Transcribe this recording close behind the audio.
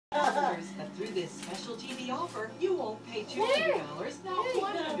this special TV offer, you won't pay $200, not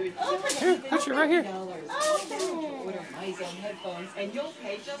 $100. Here, put you right here. Order My Zone headphones, and you'll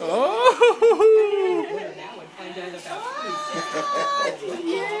pay just Oh! Order now and find out about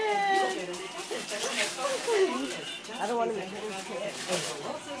I don't want to make And we'll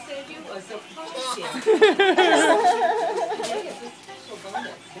also send you a surprise gift.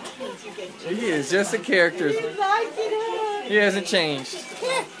 He is just a character. He hasn't changed.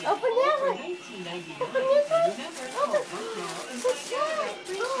 Here, open that one. Open this one. Open. What's that?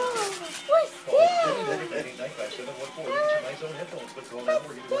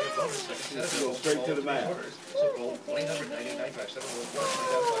 Go straight to the man. So call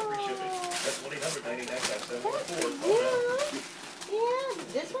 1-800-99-714. That's 1-800-99-714. Yeah,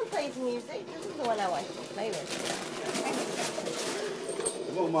 this one plays music. This is the one I want to play with.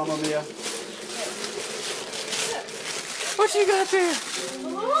 Come on, Mama Mia. What you got there?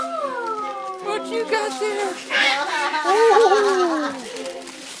 What you got there?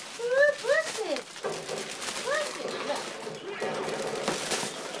 What's it? What's it?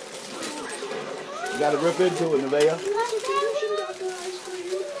 You gotta rip into it, Nevaeh.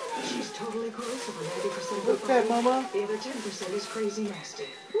 She's totally gross over 90% Look that, Mama. The other 10% is crazy nasty.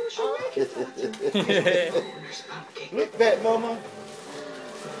 Who should make it? Look that, Mama.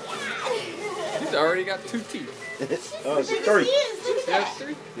 He's already got 2 teeth. Oh, it's 3. Yeah,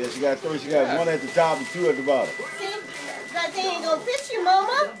 3. Yeah, she got 3. She got 1 at the top and 2 at the bottom. See? That thing ain't gonna fit you,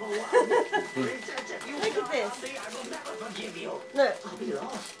 Mama. Look at this. Look.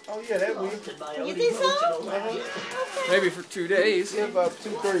 Oh, yeah, that will. You think so? Maybe for 2 days. Yeah, about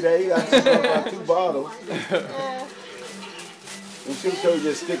 2-3 days. I just got about 2 bottles. And she'll tell you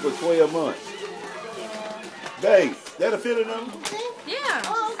just stick with 12 months. Babe, that'll fit in them? Yeah.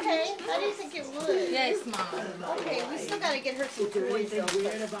 Oh, okay. I didn't think it would. Yes, Mom. Okay, we still gotta get her some toys though. She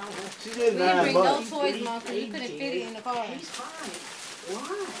did We didn't 9 bring no months. toys, Mom, because you couldn't fit it in the car.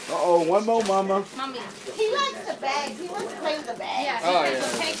 Uh-oh, one more, Mama. Mommy. He likes the bags. He wants to play with the bags. Yeah, Oh, he yeah.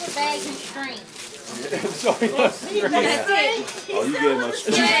 has a paper bag and string. So he wants to That's drink. That's it. Oh, you gave him a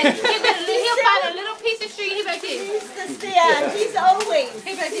string. Yeah, he'll find a little piece of string. He back here. He's always.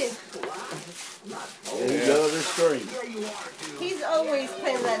 He back here. Yeah, he loves his string. He's always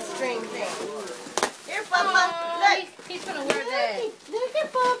playing that string thing. Here, Papa. Oh, Look. he's gonna wear that. Look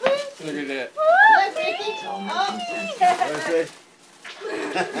at Papa. Look at that. Look, Ricky. That's it.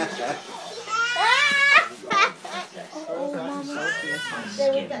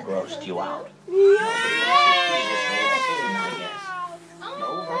 Grossed you out.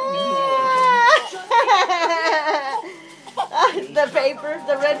 The paper,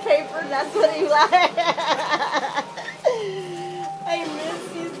 the red paper, that's what he likes. I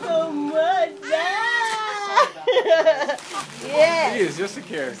miss you so much. Yeah. He is just a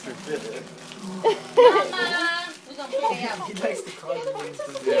character. Mama, we're gonna put it out. You like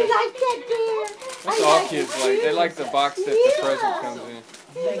that bear? That's all kids like. They like the box that the present comes in.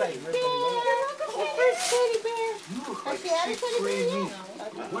 Bear, look at your first teddy bear. Okay, I didn't teddy bear yet.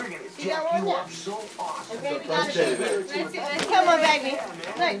 We're gonna You got one now. so awesome. And baby got a teddy bear. Come on, baby.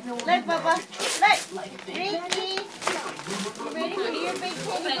 Look, Papa. Look. Ricky. You ready for your big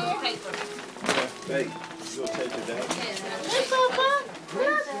teddy bear? Babe, you gonna take it down? Look, Papa.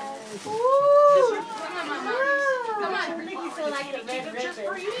 Look. Ooh. Come on, Mama. Come on. Ricky's so like the red ribbon.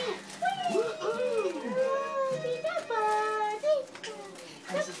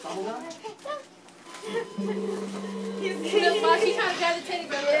 Look, Mom, she's trying to grab the teddy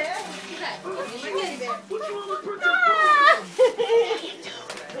bear. Yeah. Where's my teddy bear?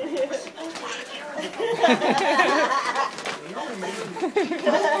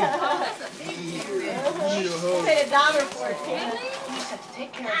 Paid $1 for it.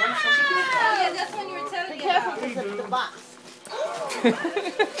 Take care of Oh, yeah, that's when you were telling Be me careful about. because of the box.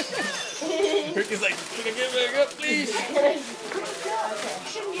 Ricky's like, can I get back up, please?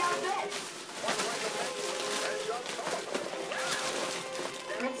 Shouldn't be out of bed.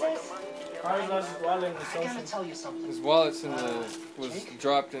 Princess, I gotta tell you something. His wallet's was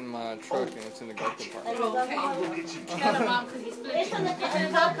dropped in my truck and it's in the glove compartment. Oh, okay. Tell her, Mom, because he's split. It's in the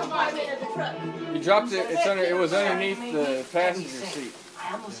top compartment of the truck. He dropped it. It was underneath the passenger seat,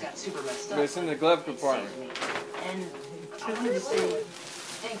 I almost got super messed up. but it's in the glove compartment. And I wanted to say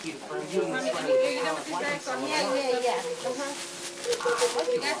thank you for doing this for me. You know what this bag's for? Yeah.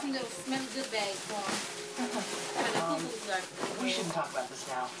 You got some little smelly good bags for him. We shouldn't talk about this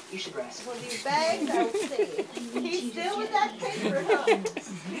now. You should rest. For these bags, I would say. He's still with that paper, huh?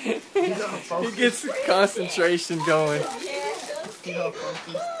 He gets the concentration going.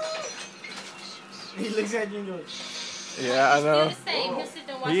 He looks at you and goes, Yeah, I know. Still the same. He'll sit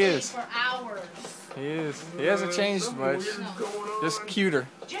there and watch He TV is. for hours. He is. He hasn't changed much. Just cuter.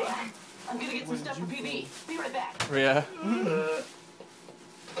 Jake, I'm gonna get some stuff for PB. Be right back. Yeah.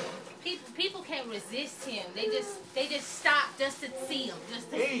 People can't resist him. They just stop just to see him.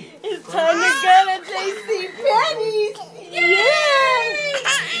 Just to see him. It's time to go to JC Penney's. Yay!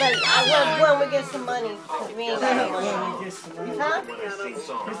 But when we get some money, because we ain't got no money. Huh?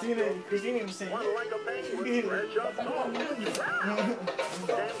 Christina was saying. Come on,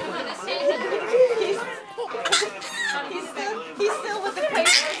 let's change it. He's still with the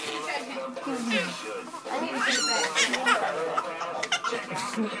paper. I need to get it back.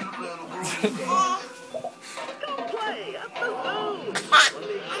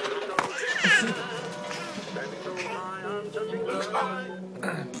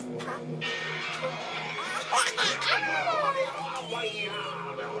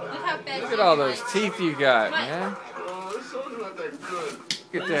 Look at all those teeth you got, man.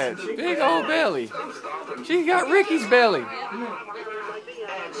 Look at that big old belly. She got Ricky's belly. You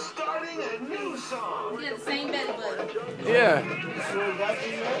got the same belly button. Yeah.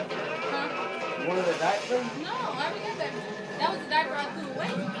 One of the diapers? No, I already got that. That was the diaper I threw away.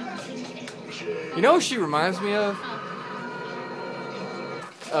 You know what she reminds me of?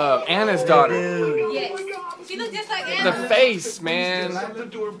 Anna's daughter. Yes. She looked just like The Anna. face, man.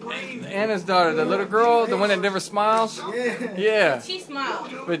 Anna's daughter, the little girl, the one that never smiles. Yeah. She smiled.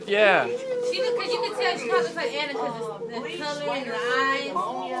 But yeah. She looked, cause you could tell she probably looks like Anna because the color and the eyes.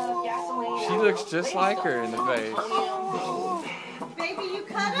 She looks just like her in the face. Baby, you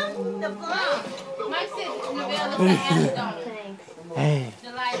cut him? The block. Mike said Neville looks like Anna's daughter. Hey.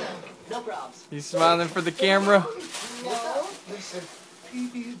 Delilah. No problems. You smiling for the camera? No.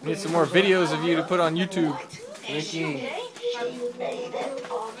 Need some more videos of you to put on YouTube. Ricky. Really?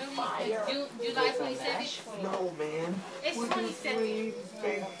 July 27th? No, man. It's 27th.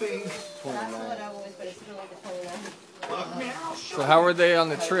 That's what I always, but it's still like the 29th. So how were they on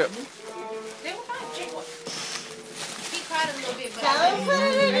the trip? They were fine. He cried a little bit, but Don't put it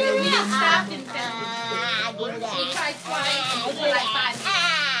in we your just mouth. stopped and he cried twice for like 5 minutes.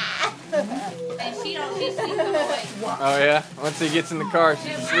 And she sleeps the whole way. Oh yeah? Once he gets in the car,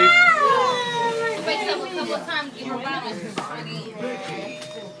 she's asleep? Wait till a couple of times, give her violence again.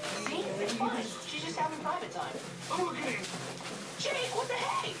 See? It's fine. She's just having private time. Oh, look at him. Jake, what the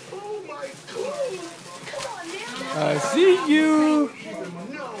heck? Oh, my God. Come on, man. I see you.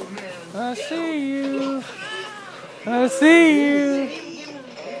 I see you. I see you.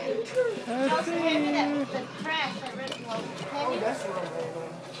 I see you. The trash I read. Oh, that's what I'm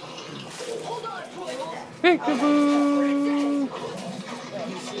Peekaboo.